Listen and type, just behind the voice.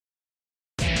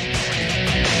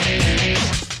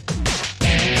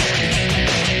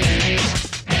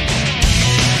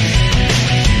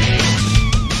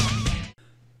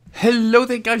Hello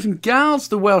there guys and gals,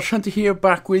 the Welsh Hunter here,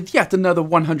 back with yet another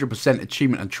 100%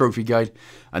 achievement and trophy guide,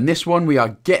 and this one we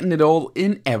are getting it all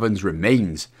in Evans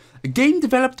Remains, a game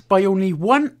developed by only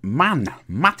one man,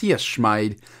 Matias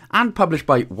Schmied, and published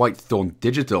by White Thorn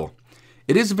Digital.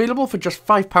 It is available for just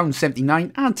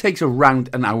 £5.79 and takes around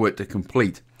an hour to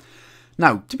complete.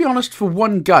 Now, to be honest, for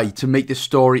one guy to make this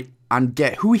story and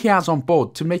get who he has on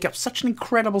board to make up such an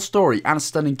incredible story and a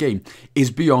stunning game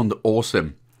is beyond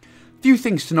awesome. Few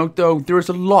things to note though, there is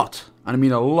a lot, and I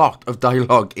mean a lot of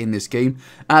dialogue in this game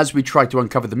as we try to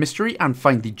uncover the mystery and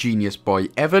find the genius boy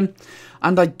Evan,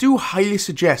 and I do highly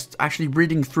suggest actually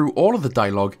reading through all of the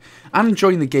dialogue and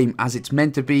enjoying the game as it's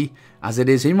meant to be, as it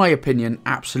is in my opinion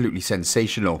absolutely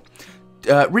sensational.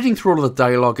 Reading through all of the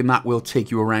dialogue and that will take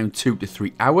you around 2 to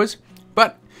 3 hours,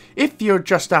 but if you're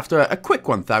just after a quick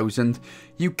 1000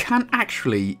 you can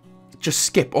actually just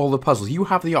skip all the puzzles. You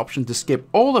have the option to skip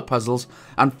all the puzzles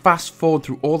and fast forward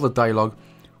through all the dialogue,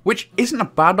 which isn't a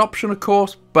bad option of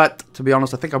course, but to be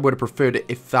honest I think I would have preferred it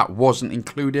if that wasn't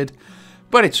included,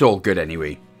 but it's all good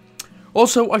anyway.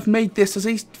 Also, I've made this as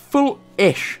a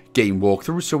full-ish game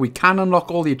walkthrough so we can unlock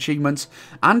all the achievements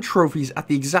and trophies at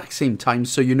the exact same time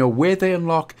so you know where they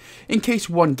unlock in case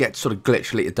one gets sort of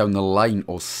glitched later down the line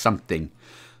or something.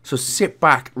 So sit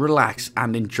back, relax,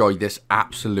 and enjoy this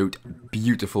absolute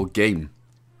beautiful game.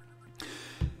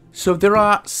 So there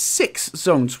are 6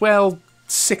 zones, well,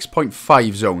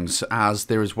 6.5 zones, as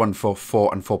there is one for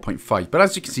 4 and 4.5. But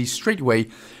as you can see, straight away,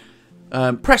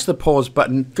 press the pause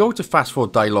button, go to fast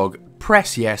forward dialogue,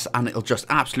 press yes, and it'll just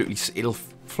absolutely, it'll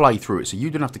fly through it. So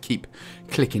you don't have to keep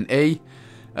clicking A.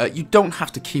 You don't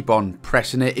have to keep on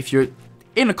pressing it. If you're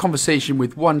in a conversation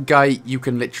with one guy, you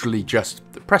can literally just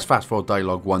press fast forward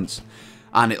dialogue once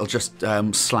and it'll just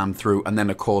slam through, and then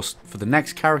of course for the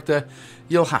next character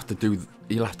you'll have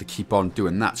to keep on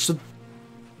doing that.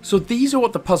 So these are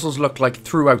what the puzzles look like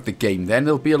throughout the game. Then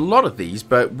there'll be a lot of these,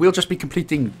 but we'll just be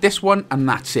completing this one and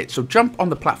that's it. So jump on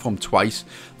the platform twice,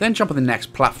 then jump on the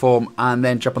next platform, and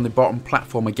then jump on the bottom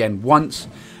platform again once,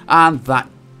 and that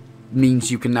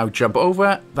means you can now jump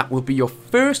over. That will be your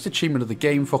first achievement of the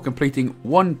game for completing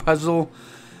one puzzle,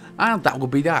 and that will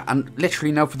be that. And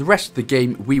literally now for the rest of the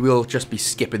game we will just be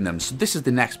skipping them. So this is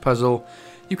the next puzzle.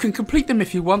 You can complete them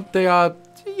if you want. They are,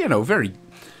 you know,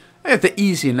 they're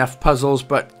easy enough puzzles,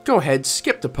 but go ahead,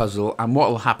 skip the puzzle, and what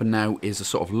will happen now is a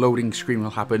sort of loading screen will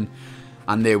happen,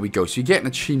 and there we go. So you get an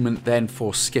achievement then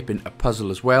for skipping a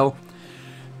puzzle as well.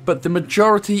 But the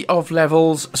majority of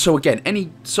levels, so again,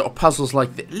 any sort of puzzles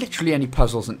like that, literally any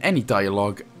puzzles and any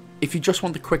dialogue, if you just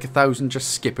want the quick 1000,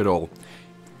 just skip it all.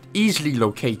 Easily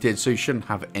located, so you shouldn't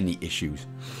have any issues.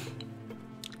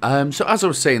 So as I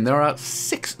was saying, there are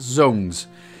 6 zones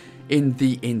in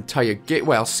the entire game,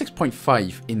 well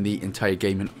 6.5 in the entire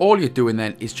game, and all you're doing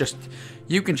then is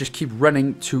you can just keep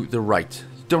running to the right.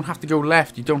 You don't have to go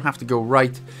left, you don't have to go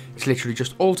right, it's literally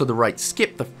just all to the right.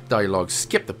 Skip the dialogue,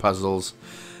 skip the puzzles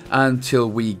until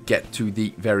we get to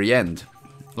the very end.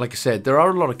 Like I said, there are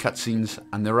a lot of cutscenes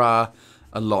and there are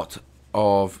a lot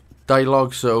of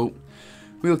dialogue, so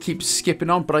we'll keep skipping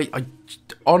on, but I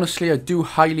honestly, I do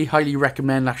highly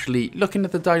recommend actually looking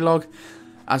at the dialogue,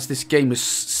 as this game is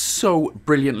so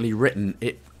brilliantly written.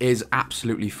 It is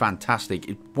absolutely fantastic.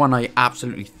 It's one I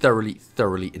absolutely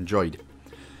thoroughly enjoyed.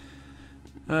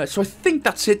 So I think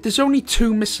that's it. There's only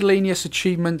 2 miscellaneous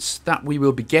achievements that we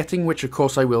will be getting, which of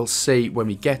course I will say when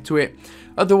we get to it.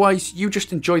 Otherwise, you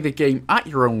just enjoy the game at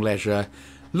your own leisure.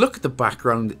 Look at the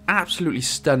background, absolutely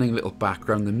stunning little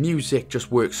background. The music just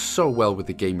works so well with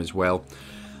the game as well.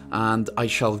 And I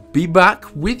shall be back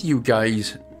with you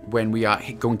guys when we are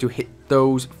going to hit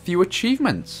those few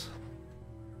achievements.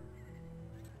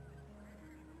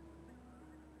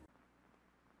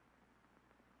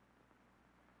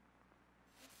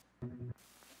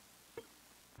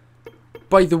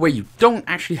 By the way, you don't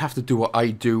actually have to do what I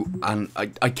do, and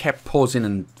I kept pausing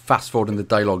and fast forwarding the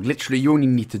dialogue. Literally, you only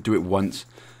need to do it once,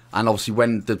 and obviously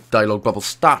when the dialogue bubbles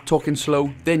start talking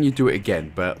slow, then you do it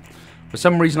again. But for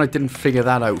some reason I didn't figure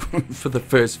that out for the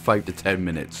first 5 to 10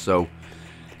 minutes, so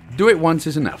do it once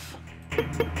is enough.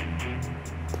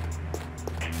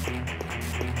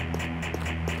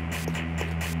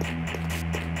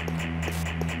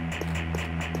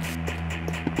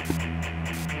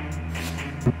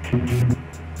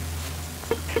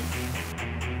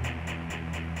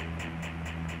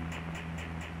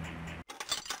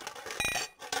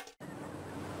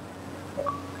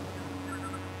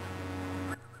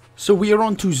 So we are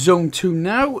on to Zone 2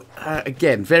 now.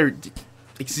 Again,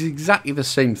 it's exactly the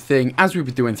same thing as we've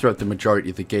been doing throughout the majority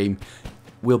of the game.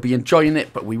 We'll be enjoying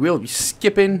it, but we will be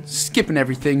skipping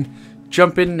everything,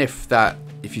 jumping if that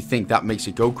if you think that makes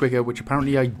it go quicker, which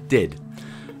apparently I did.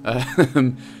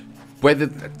 Whether,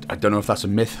 I don't know if that's a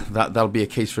myth, that'll be a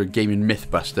case for a gaming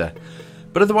mythbuster.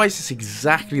 But otherwise it's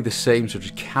exactly the same, so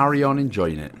just carry on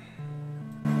enjoying it.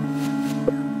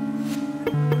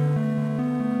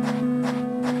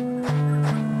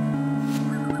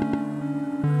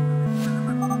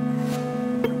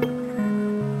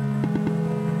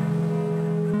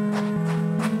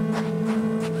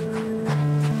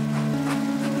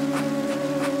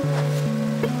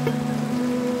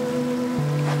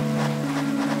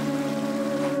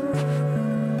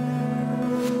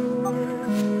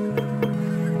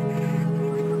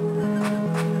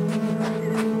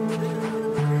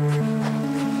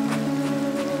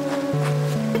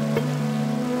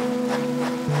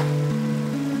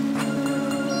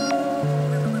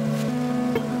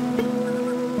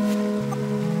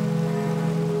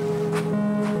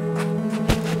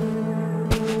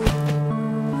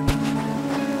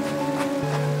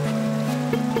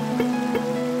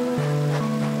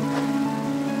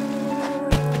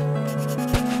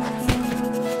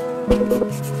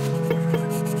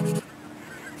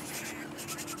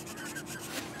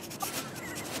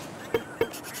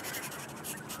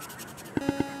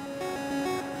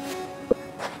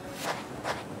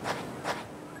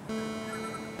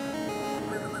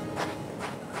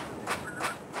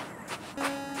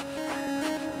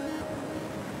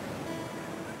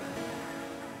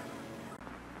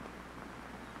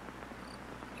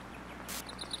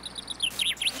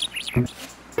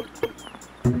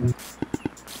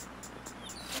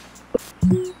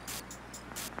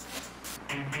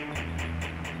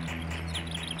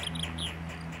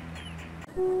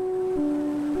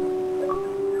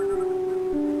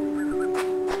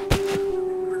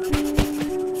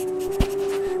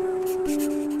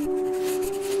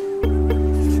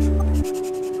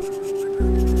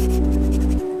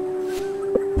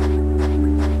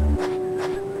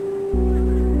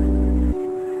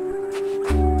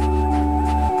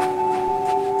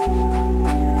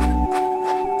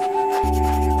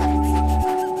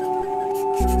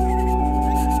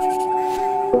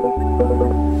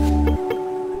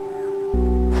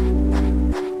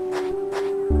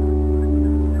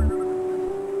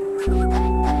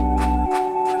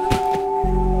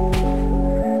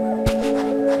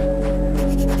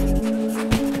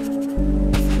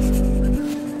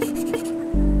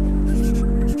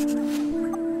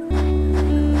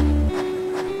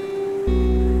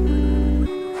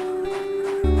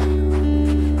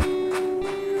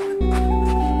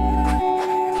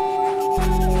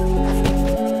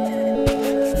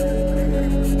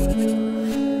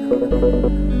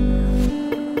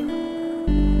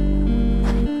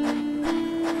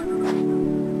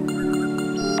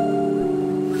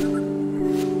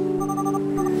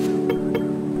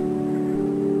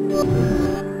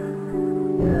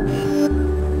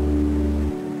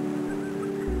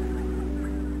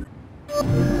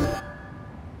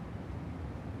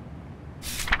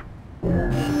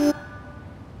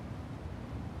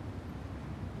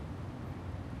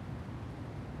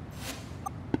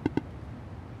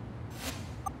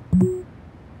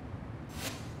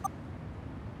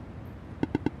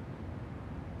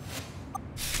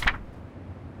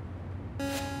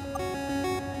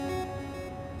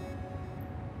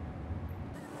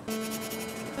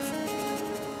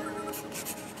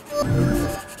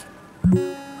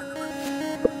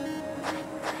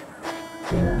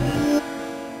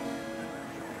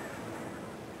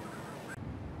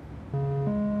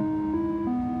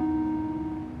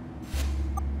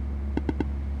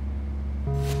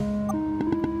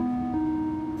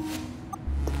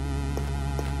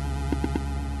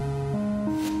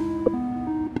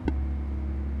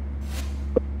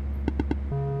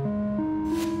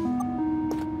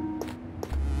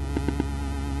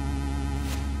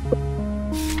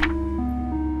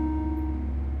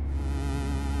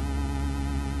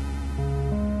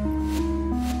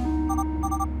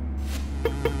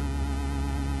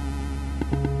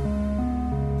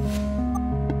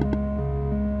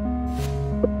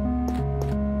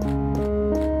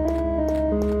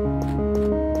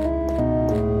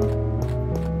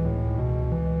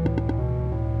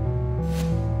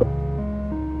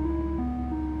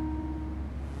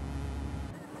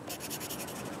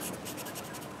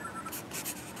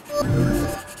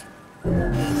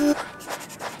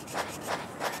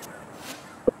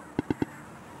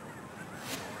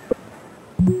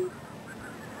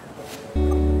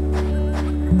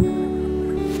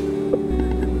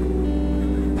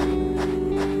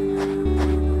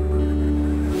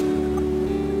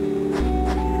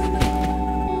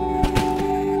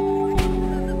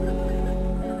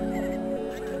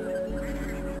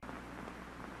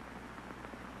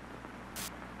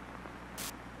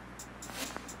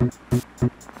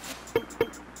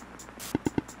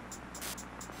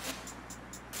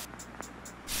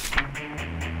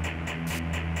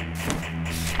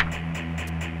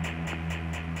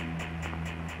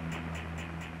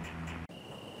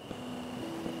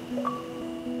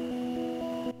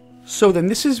 So then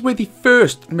this is where the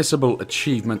first missable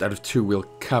achievement out of 2 will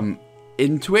come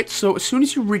into it. So as soon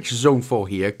as you reach zone 4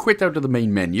 here, quit out of the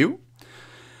main menu.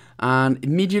 And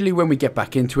immediately when we get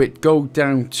back into it, go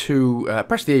down to,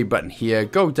 press the A button here,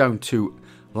 go down to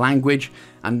language,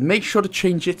 and make sure to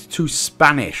change it to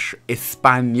Spanish.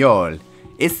 Español.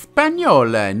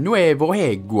 Español nuevo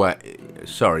juego.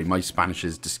 Sorry, my Spanish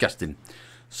is disgusting.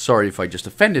 Sorry if I just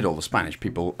offended all the Spanish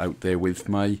people out there with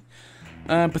my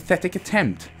pathetic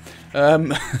attempt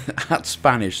at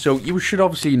Spanish. So you should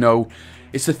obviously know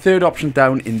it's the third option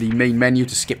down in the main menu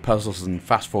to skip puzzles and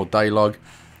fast forward dialogue.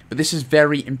 But this is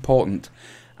very important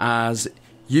as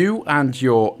you and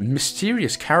your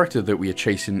mysterious character that we are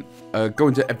chasing are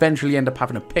going to eventually end up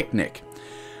having a picnic.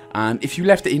 And if you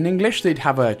left it in English, they'd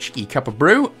have a cheeky cup of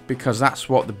brew, because that's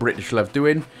what the British love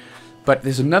doing. But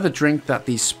there's another drink that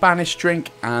the Spanish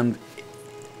drink, and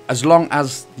as long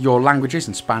as your language is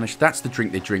in Spanish, that's the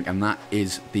drink they drink, and that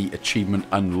is the achievement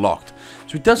unlocked.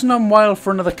 So it doesn't unlock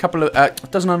for another couple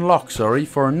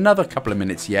of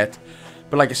minutes yet.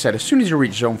 But like I said, as soon as you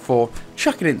reach zone 4,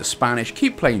 chuck it into Spanish,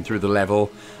 keep playing through the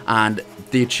level, and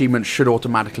the achievement should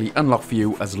automatically unlock for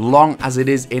you as long as it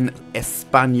is in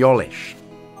Espanolish.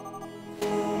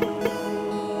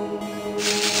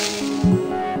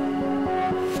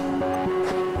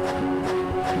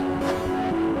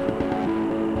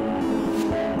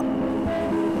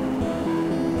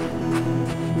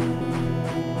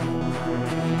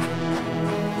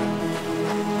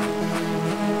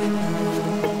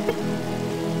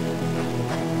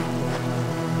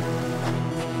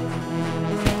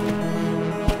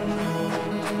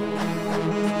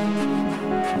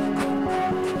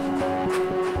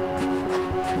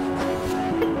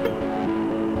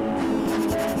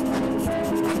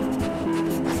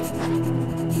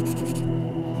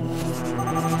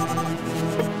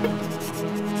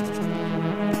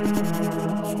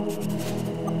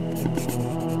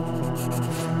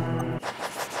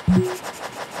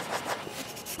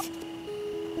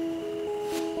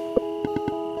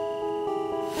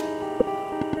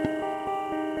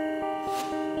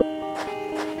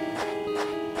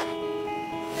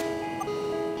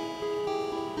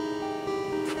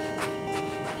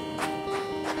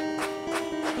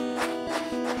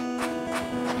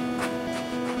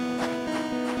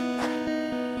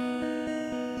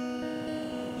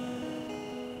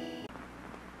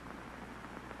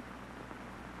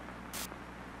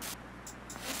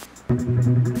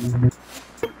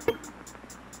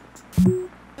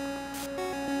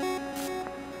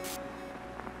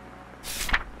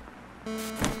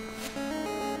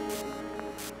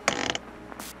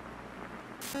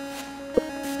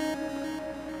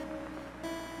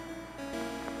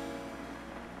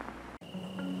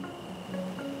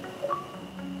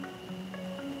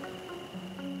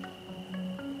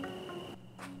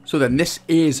 So then this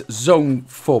is zone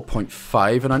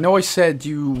 4.5, and I know I said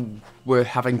you were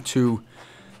having to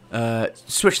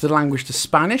switch the language to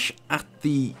Spanish at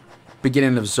the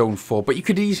beginning of zone 4, but you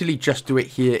could easily just do it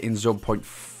here in zone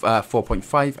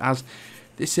 4.5, as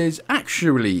this is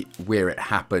actually where it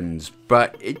happens.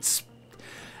 But it's,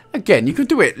 again, you could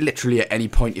do it literally at any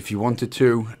point if you wanted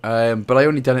to, but I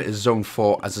only done it as zone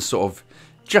 4 as a sort of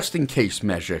just in case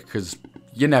measure, because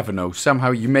you never know,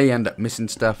 somehow you may end up missing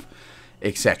stuff,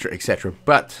 etc, etc.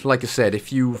 But like I said,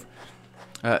 if you've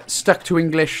stuck to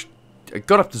English,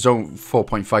 got up to zone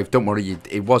 4.5, don't worry,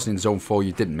 it wasn't in zone 4,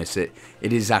 you didn't miss it.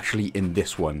 It is actually in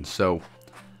this one, so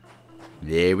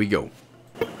there we go.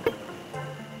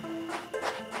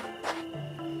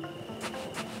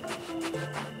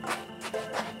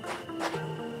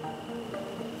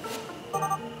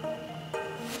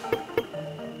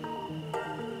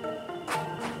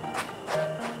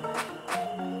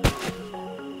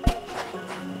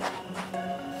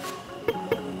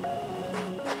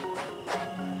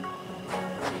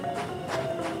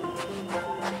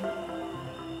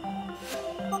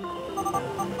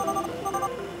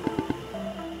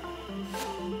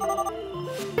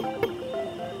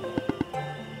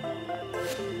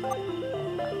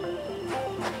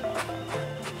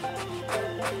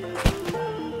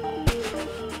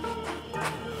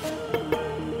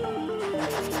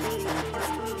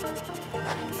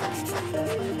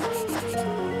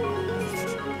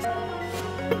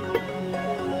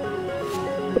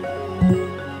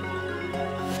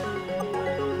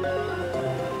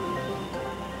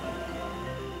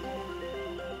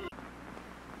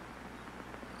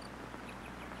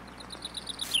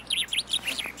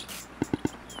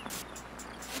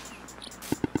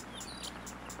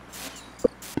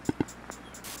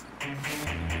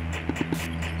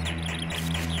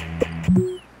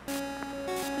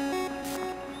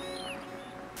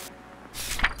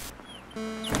 So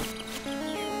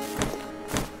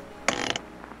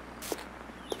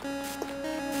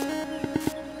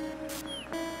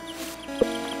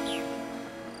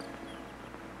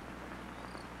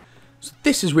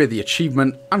this is where the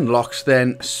achievement unlocks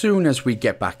then. As soon as we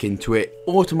get back into it,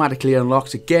 automatically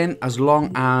unlocks again as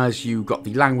long as you got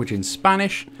the language in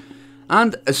Spanish.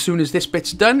 And as soon as this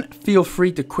bit's done, feel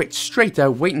free to quit straight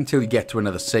out. Wait until you get to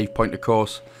another save point, of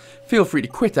course. Feel free to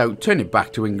quit out, turn it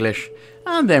back to English,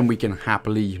 and then we can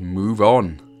happily move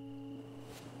on.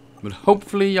 But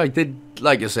hopefully I did,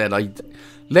 like I said, I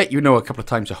let you know a couple of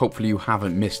times, so hopefully you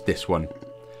haven't missed this one.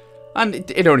 And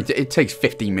it takes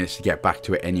 15 minutes to get back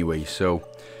to it anyway, so...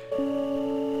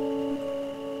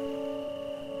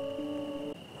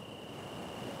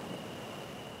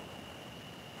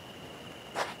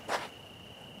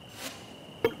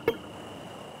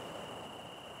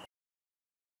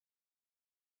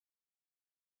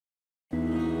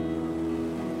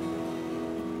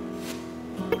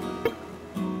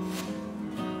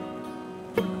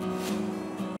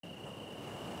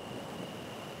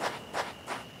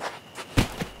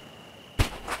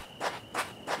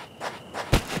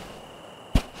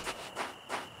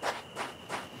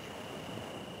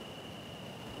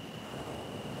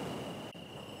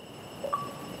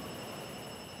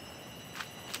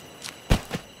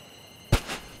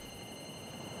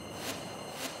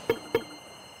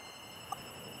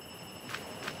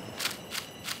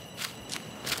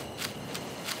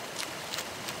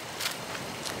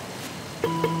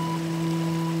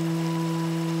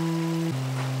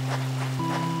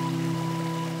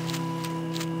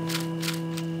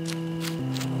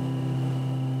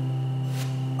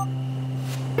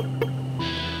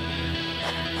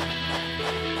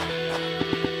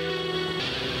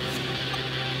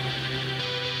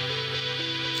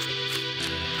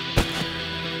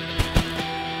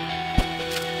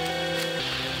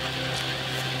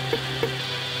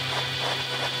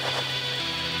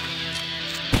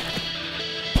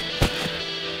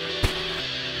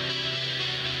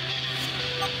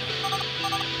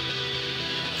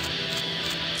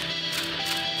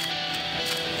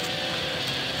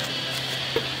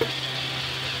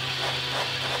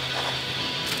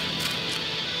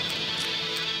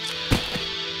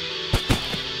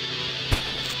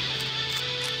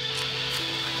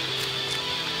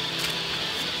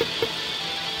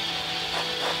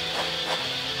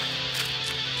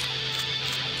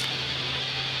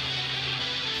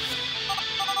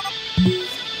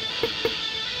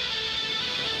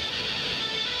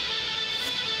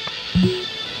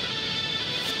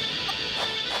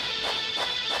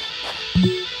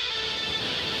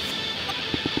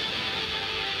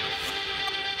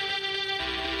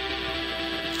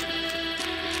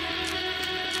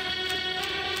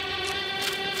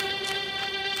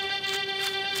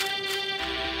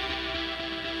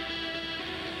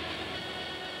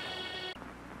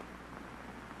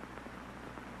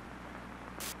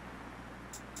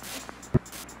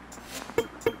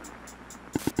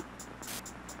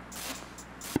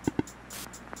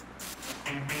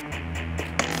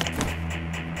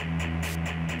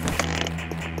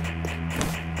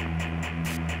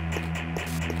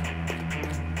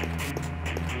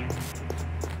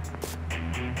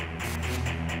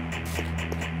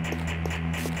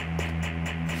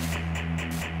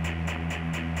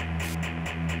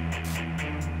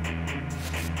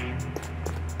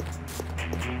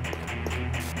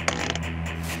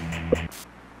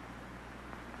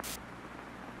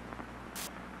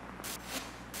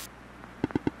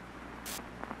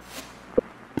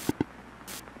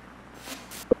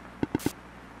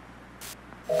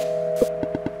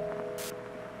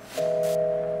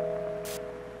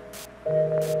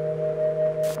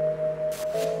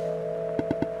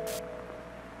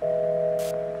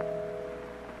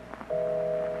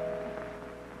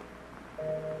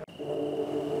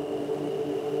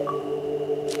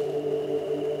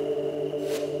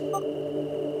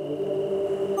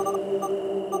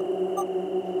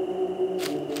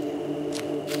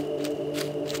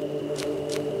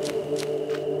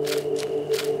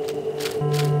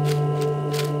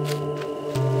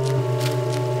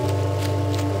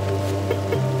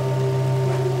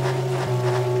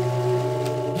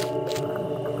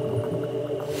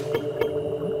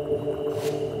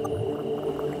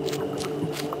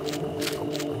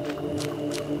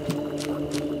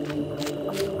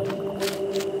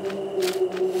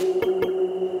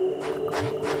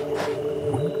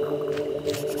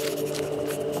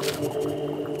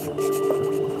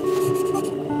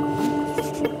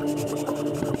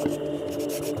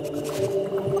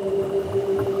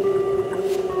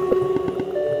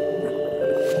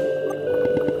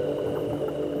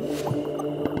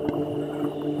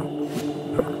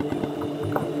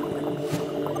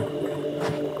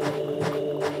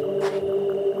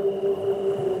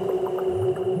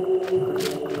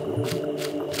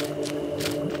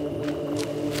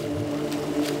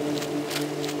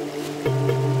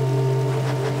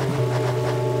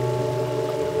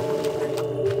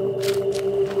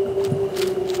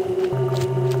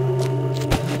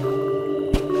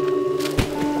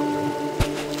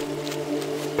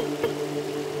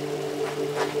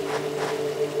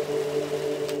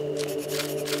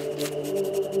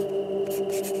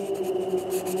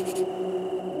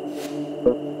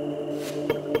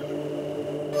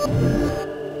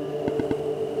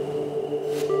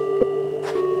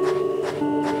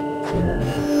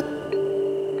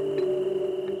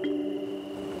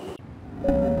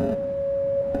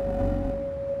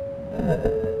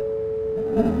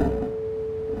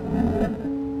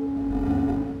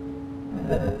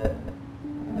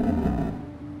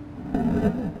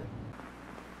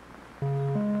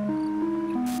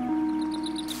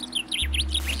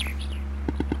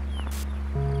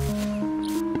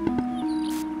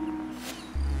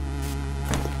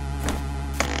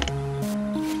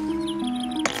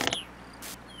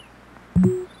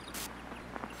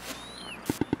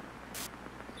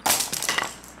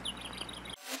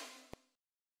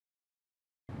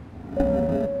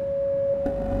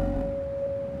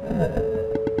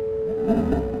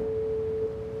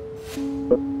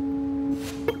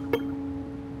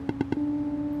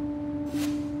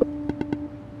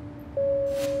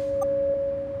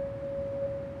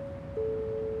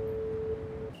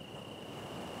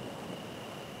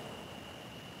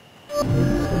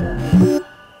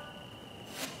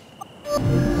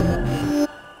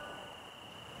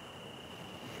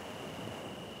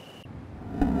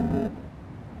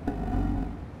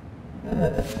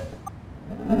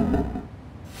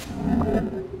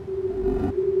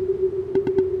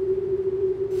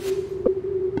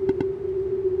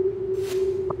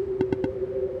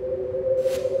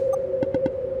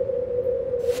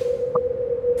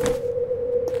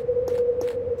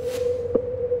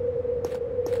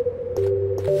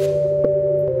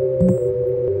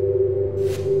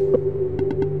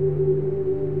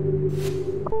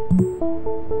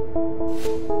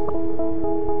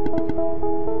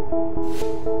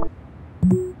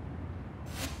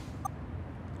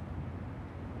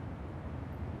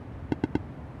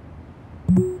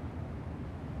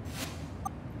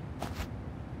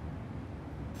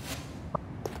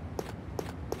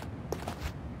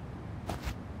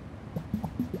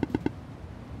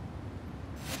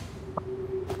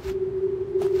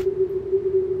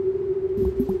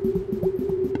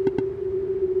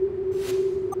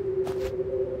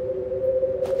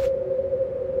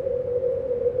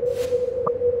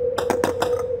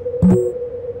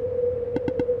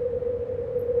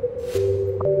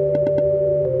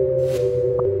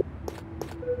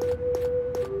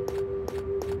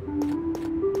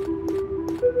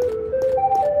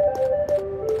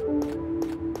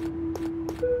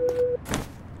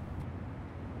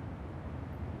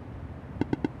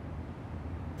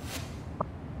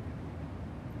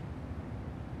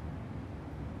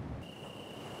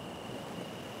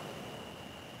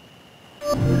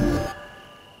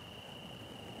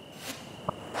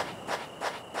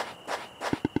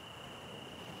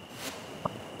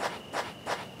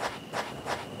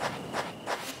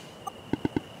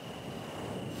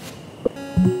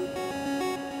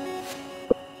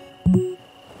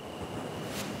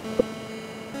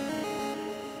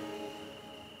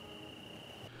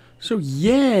 So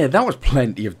yeah, that was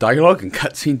plenty of dialogue and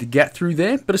cutscene to get through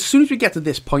there, but as soon as we get to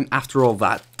this point after all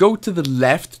that, go to the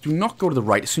left, do not go to the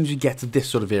right. As soon as you get to this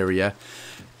sort of area,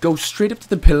 go straight up to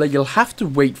the pillar. You'll have to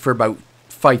wait for about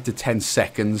 5 to 10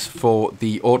 seconds for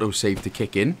the autosave to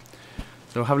kick in.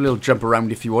 So have a little jump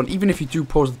around if you want. Even if you do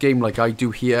pause the game like I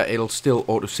do here, it'll still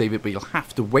autosave it, but you'll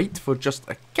have to wait for just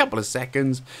a couple of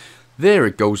seconds. There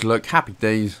it goes, look, happy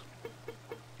days.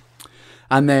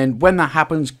 And then when that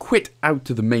happens, quit out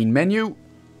to the main menu,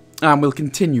 and we'll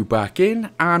continue back in,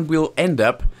 and we'll end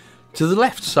up to the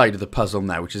left side of the puzzle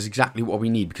now, which is exactly what we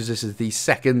need, because this is the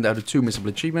second out of 2 missable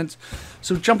achievements.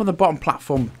 So jump on the bottom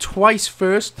platform twice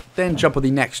first, then jump on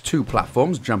the next 2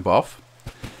 platforms, jump off.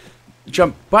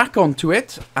 Jump back onto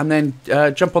it, and then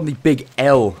jump on the big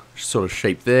L sort of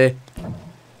shape there,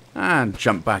 and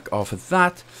jump back off of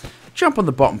that. Jump on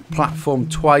the bottom platform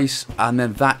twice, and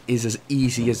then that is as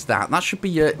easy as that. That should be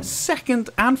your second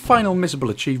and final missable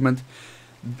achievement.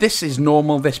 This is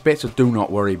normal, this bit, so do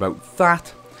not worry about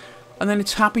that. And then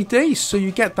it's happy days, so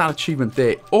you get that achievement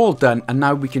there, all done, and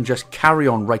now we can just carry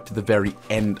on right to the very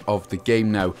end of the game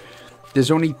now.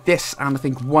 There's only this, and I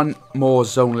think one more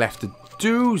zone left to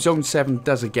do. Zone 7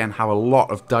 does again have a lot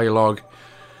of dialogue,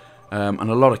 and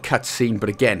a lot of cutscene, but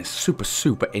again, it's super,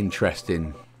 super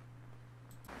interesting.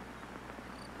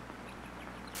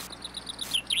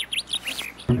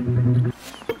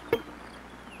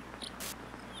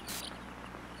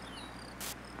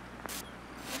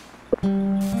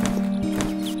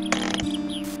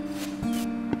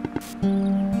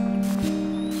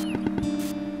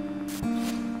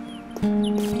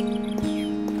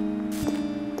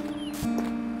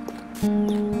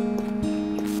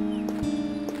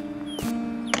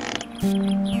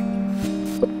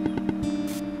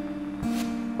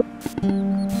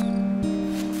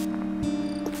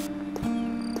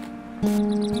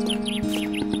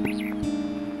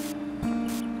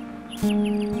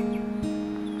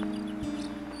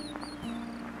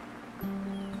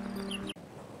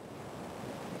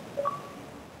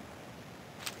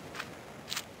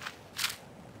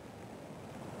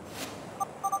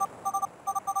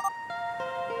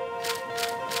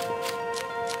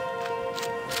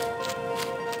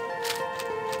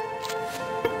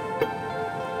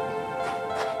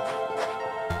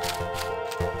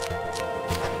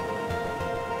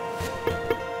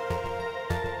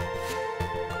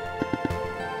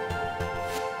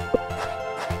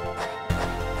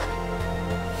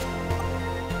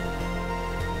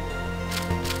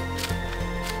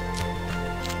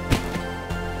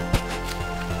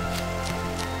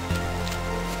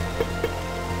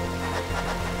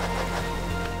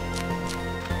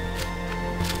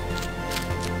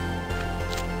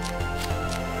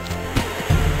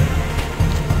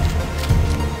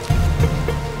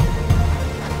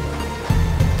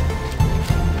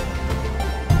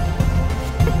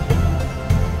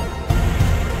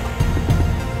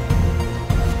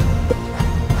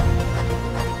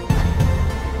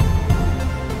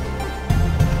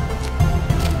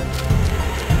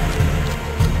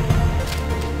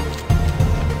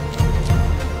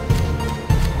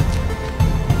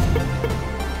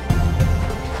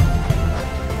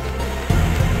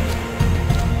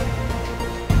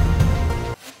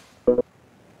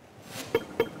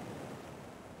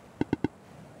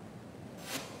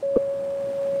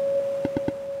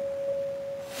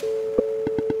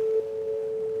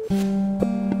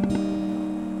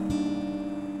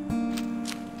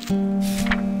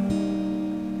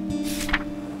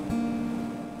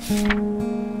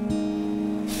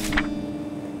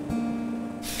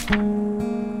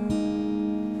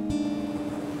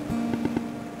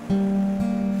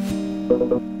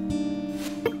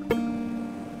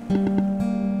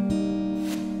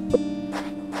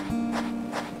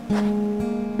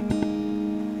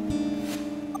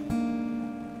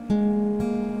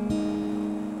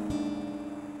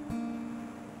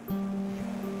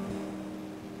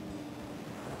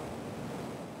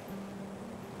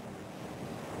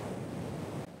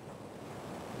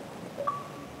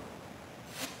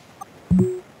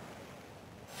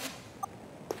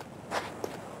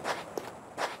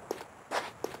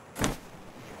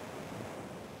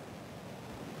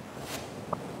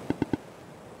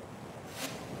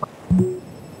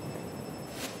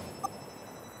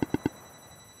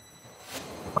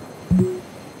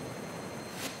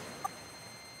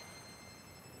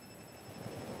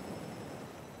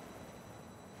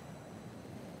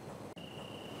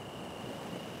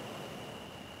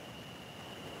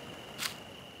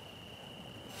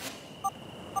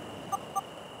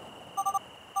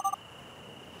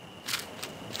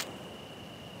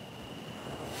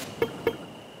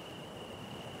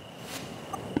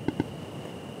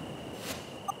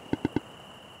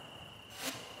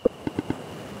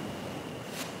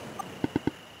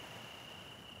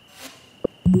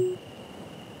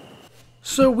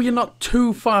 So we are not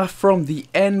too far from the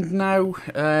end now.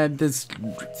 There's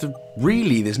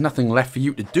nothing left for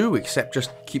you to do except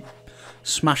just keep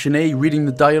smashing A, reading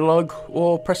the dialogue,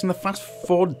 or pressing the fast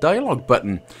forward dialogue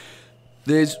button.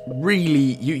 There's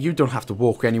really, you don't have to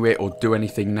walk anywhere or do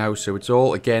anything now, so it's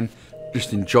all, again,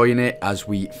 just enjoying it as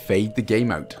we fade the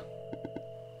game out.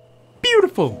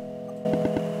 Beautiful!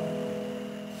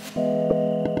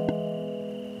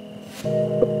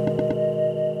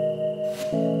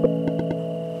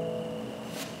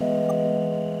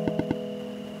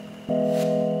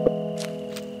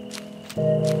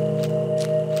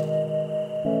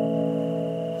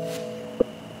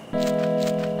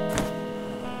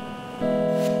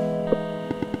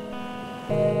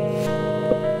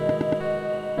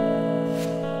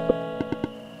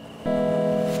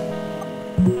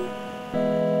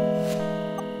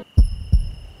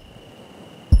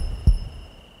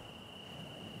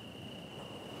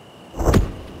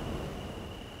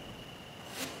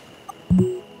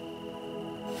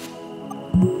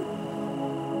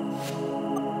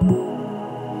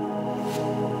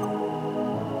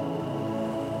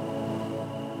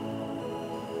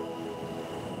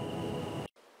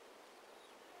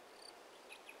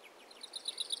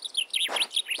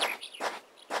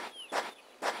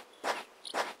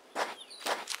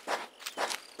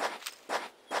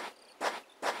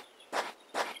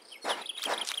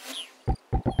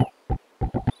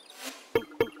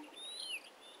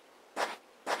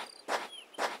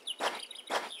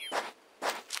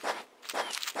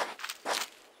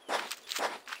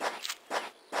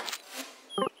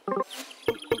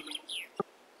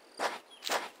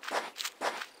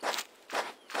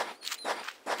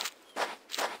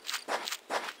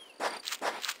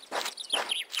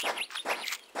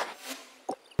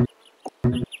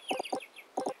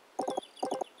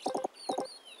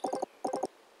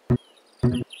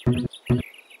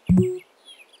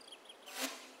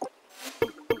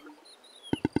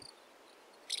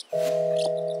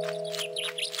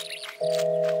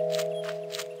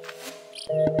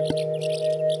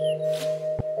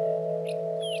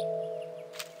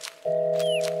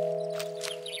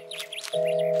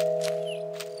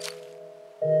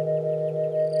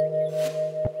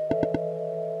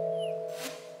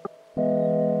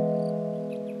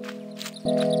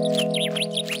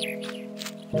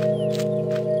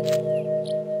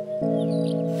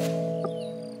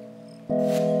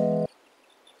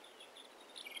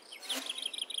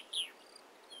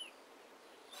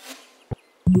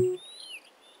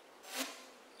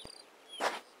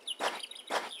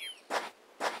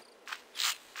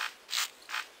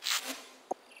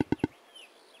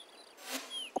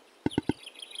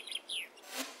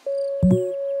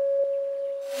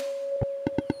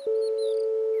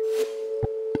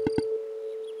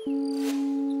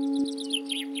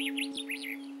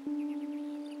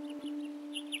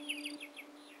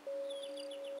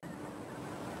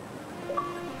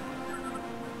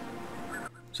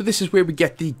 So this is where we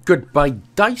get the Goodbye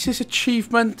Dices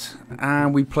achievement,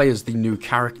 and we play as the new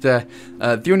character.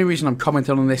 The only reason I'm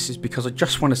commenting on this is because I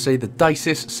just want to say that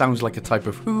Dices sounds like a type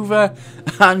of Hoover,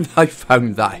 and I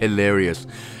found that hilarious.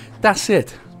 That's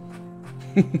it.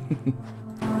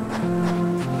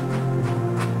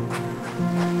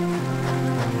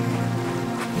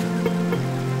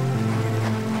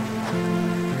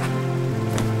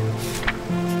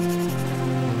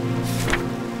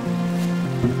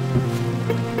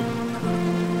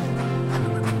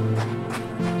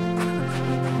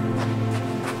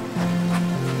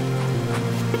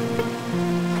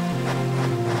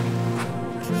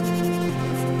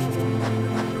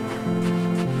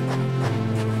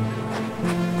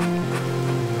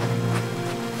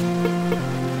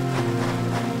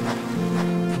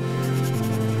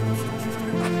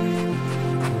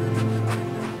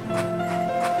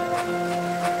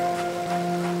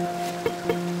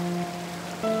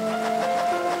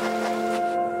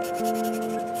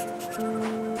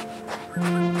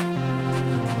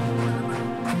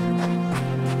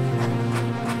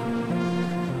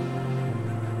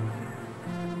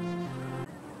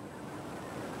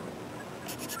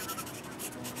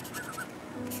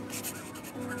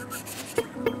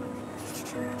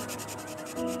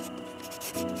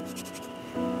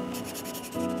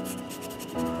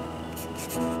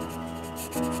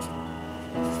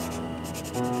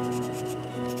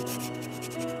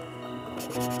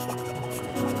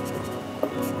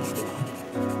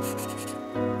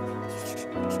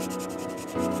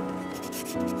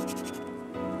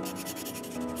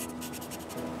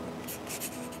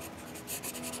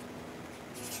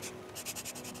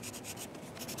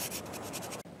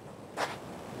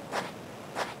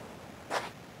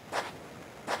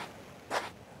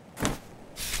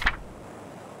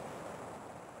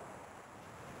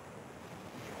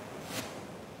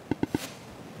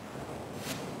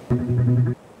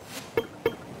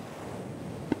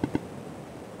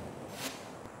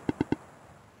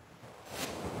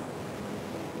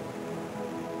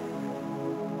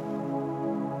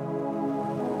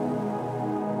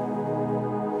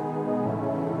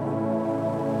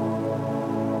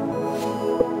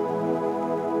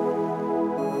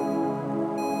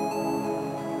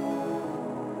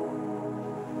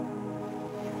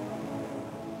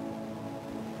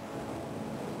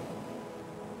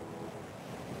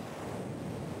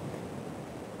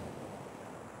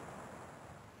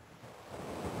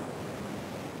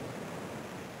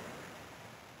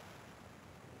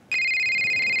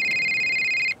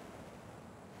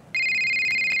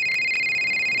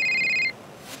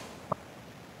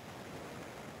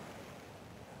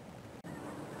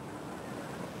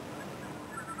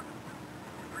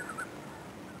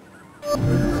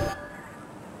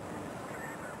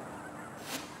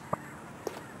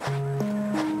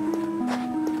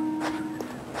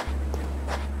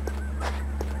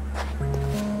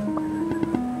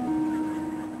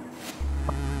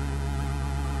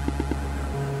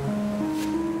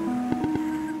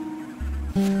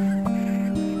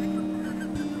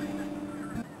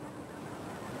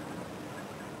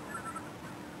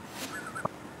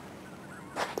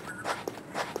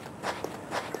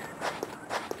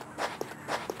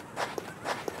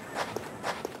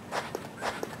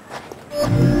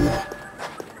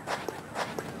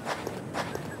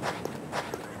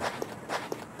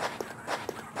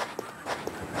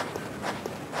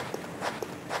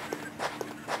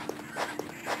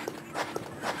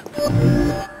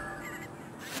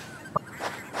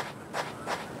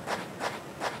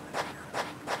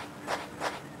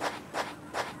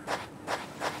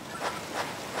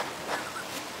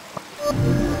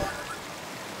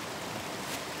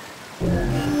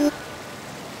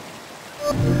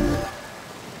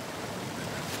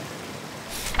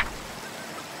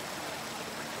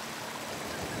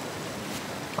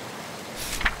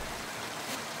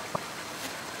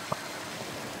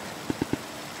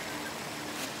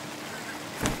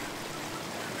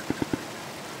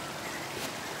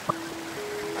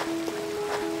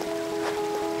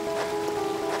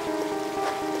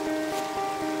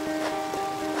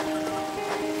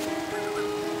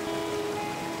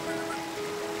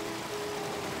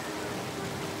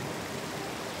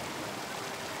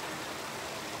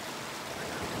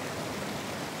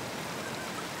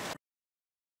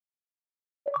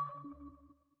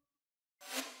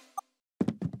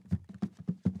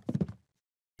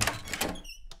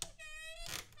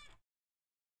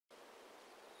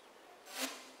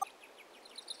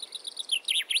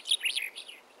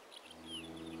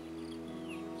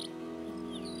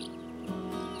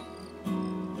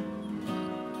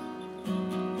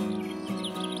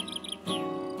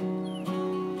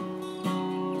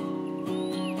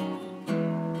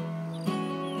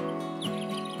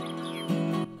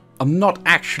 I'm not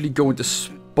actually going to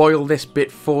spoil this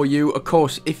bit for you. Of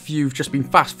course, if you've just been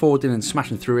fast forwarding and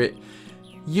smashing through it,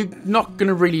 you're not going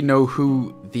to really know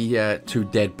who the two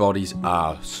dead bodies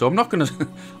are. So I'm not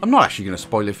actually going to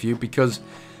spoil it for you, because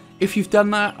if you've done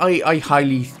that, I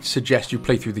highly suggest you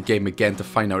play through the game again to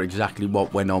find out exactly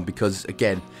what went on, because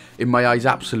again, in my eyes,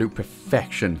 absolute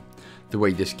perfection the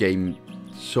way this game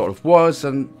sort of was,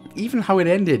 and even how it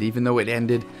ended, even though it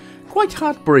ended quite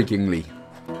heartbreakingly.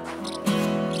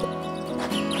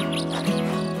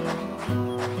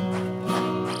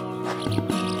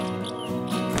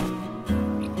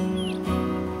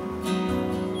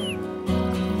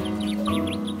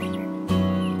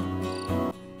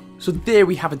 So there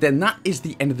we have it then, that is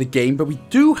the end of the game, but we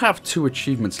do have 2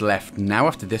 achievements left now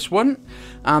after this one,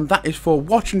 and that is for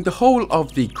watching the whole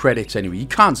of the credits anyway. You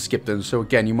can't skip them, so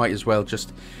again, you might as well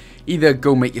just either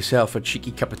go make yourself a cheeky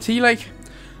cup of tea like,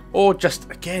 or just,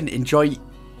 again, enjoy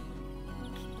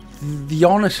the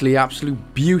honestly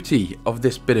absolute beauty of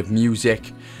this bit of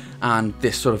music and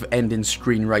this sort of ending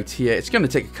screen right here. It's going to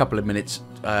take a couple of minutes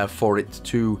for it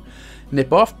to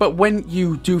nip off, but when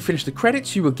you do finish the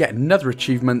credits, you will get another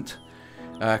achievement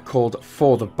called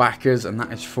For the Backers, and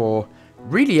that is for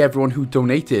really everyone who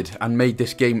donated and made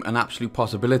this game an absolute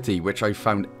possibility, which I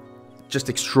found just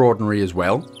extraordinary as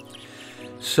well.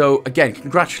 So again,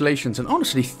 congratulations, and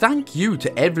honestly, thank you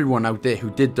to everyone out there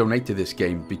who did donate to this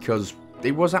game, because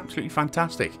it was absolutely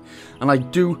fantastic. And I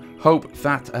do hope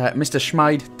that Mr.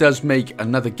 Schmied does make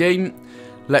another game.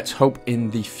 Let's hope in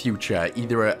the future,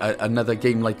 either another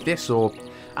game like this or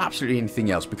absolutely anything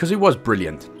else, because it was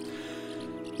brilliant.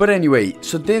 But anyway,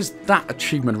 so there's that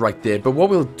achievement right there. But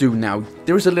what we'll do now,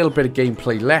 there is a little bit of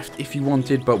gameplay left if you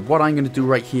wanted, but what I'm going to do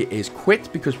right here is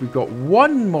quit, because we've got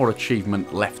one more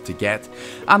achievement left to get,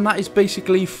 and that is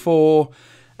basically for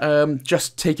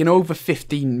just taking over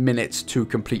 15 minutes to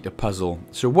complete a puzzle.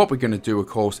 So what we're going to do, of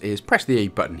course, is press the A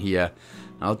button here.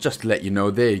 I'll just let you know,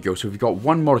 there you go. So we've got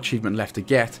one more achievement left to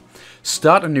get.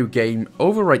 Start a new game,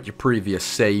 overwrite your previous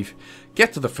save,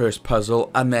 get to the first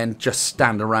puzzle, and then just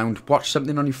stand around, watch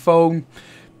something on your phone,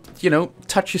 you know,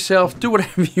 touch yourself, do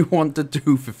whatever you want to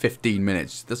do for 15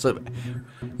 minutes. That's a,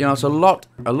 you know, it's a lot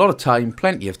of time,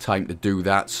 plenty of time to do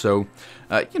that. So,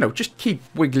 you know, just keep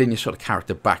wiggling your sort of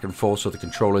character back and forth so the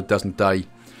controller doesn't die.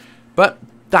 But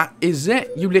that is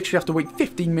it. You literally have to wait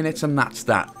 15 minutes and that's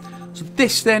that. So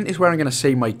this then is where I'm going to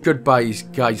say my goodbyes,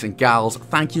 guys and gals.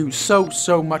 Thank you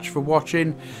so much for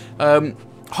watching.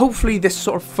 Hopefully this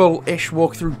sort of full-ish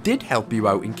walkthrough did help you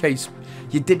out in case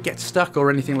you did get stuck or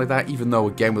anything like that, even though,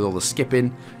 again, with all the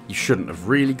skipping, you shouldn't have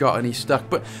really got any stuck.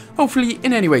 But hopefully,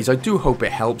 in any ways, I do hope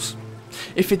it helps.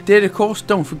 If it did, of course,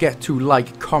 don't forget to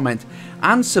like, comment,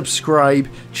 and subscribe.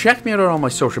 Check me out on all my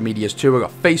social medias too. I've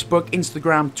got Facebook,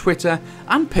 Instagram, Twitter,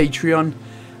 and Patreon.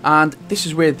 And this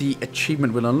is where the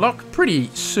achievement will unlock pretty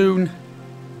soon.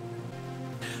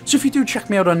 So if you do check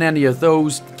me out on any of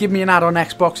those, give me an ad on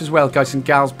Xbox as well, guys and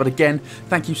gals. But again,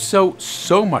 thank you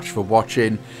so much for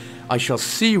watching. I shall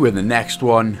see you in the next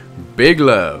one. Big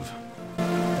love.